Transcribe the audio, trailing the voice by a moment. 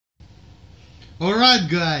Alright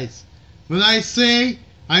guys, when I say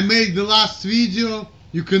I made the last video,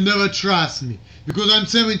 you can never trust me. Because I'm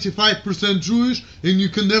 75% Jewish and you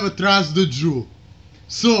can never trust the Jew.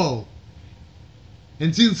 So,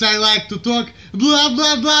 and since I like to talk, blah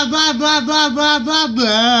blah blah blah blah blah blah blah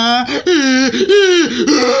blah.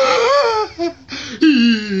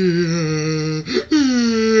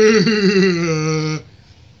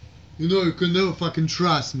 You know, you can never fucking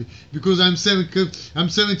trust me. Because I'm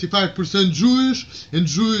 75% Jewish, and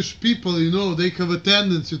Jewish people, you know, they have a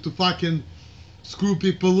tendency to fucking screw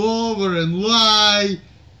people over and lie.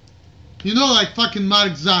 You know, like fucking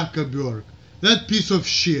Mark Zuckerberg. That piece of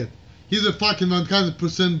shit. He's a fucking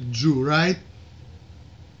 100% Jew, right?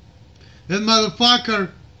 That motherfucker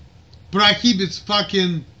prohibits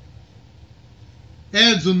fucking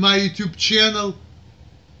ads on my YouTube channel.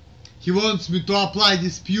 He wants me to apply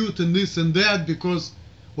dispute and this and that because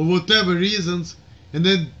of whatever reasons. And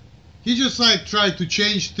then he just like tried to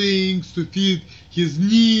change things to fit his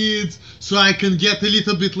needs so I can get a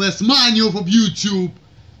little bit less money off of YouTube.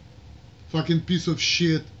 Fucking piece of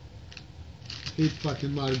shit. Hate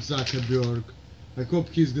fucking Mark Zuckerberg. I hope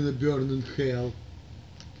he's gonna burn in hell.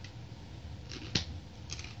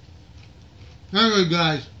 Anyway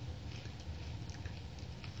guys,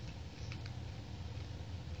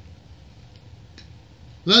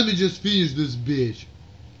 let me just finish this bitch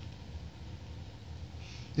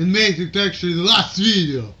and make it actually the last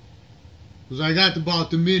video, because I got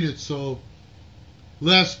about a minute, so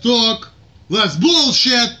less talk, less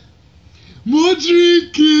bullshit, more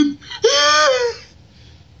drinking.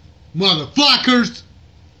 Motherfuckers,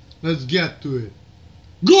 let's get to it.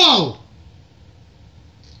 Go!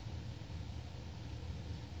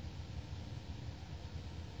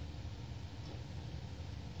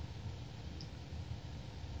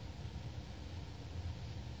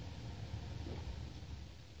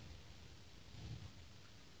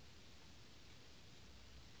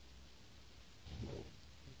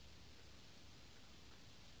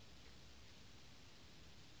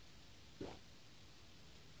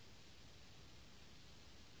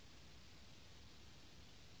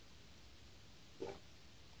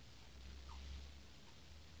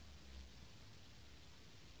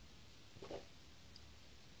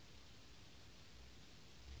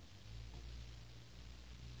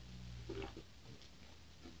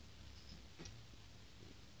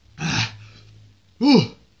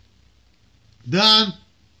 Ooh, done.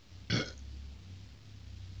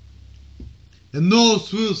 And no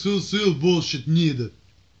swill bullshit needed.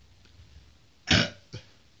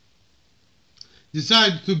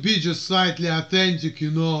 Decided to be just slightly authentic,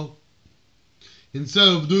 you know. Instead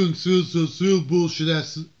of doing swill bullshit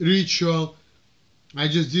as ritual, I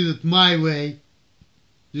just did it my way.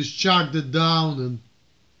 Just chucked it down and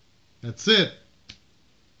that's it.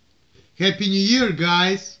 Happy New Year,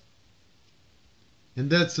 guys. And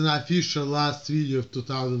that's an official last video of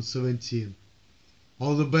 2017.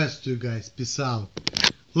 All the best to you guys. Peace out.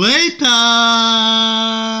 Later!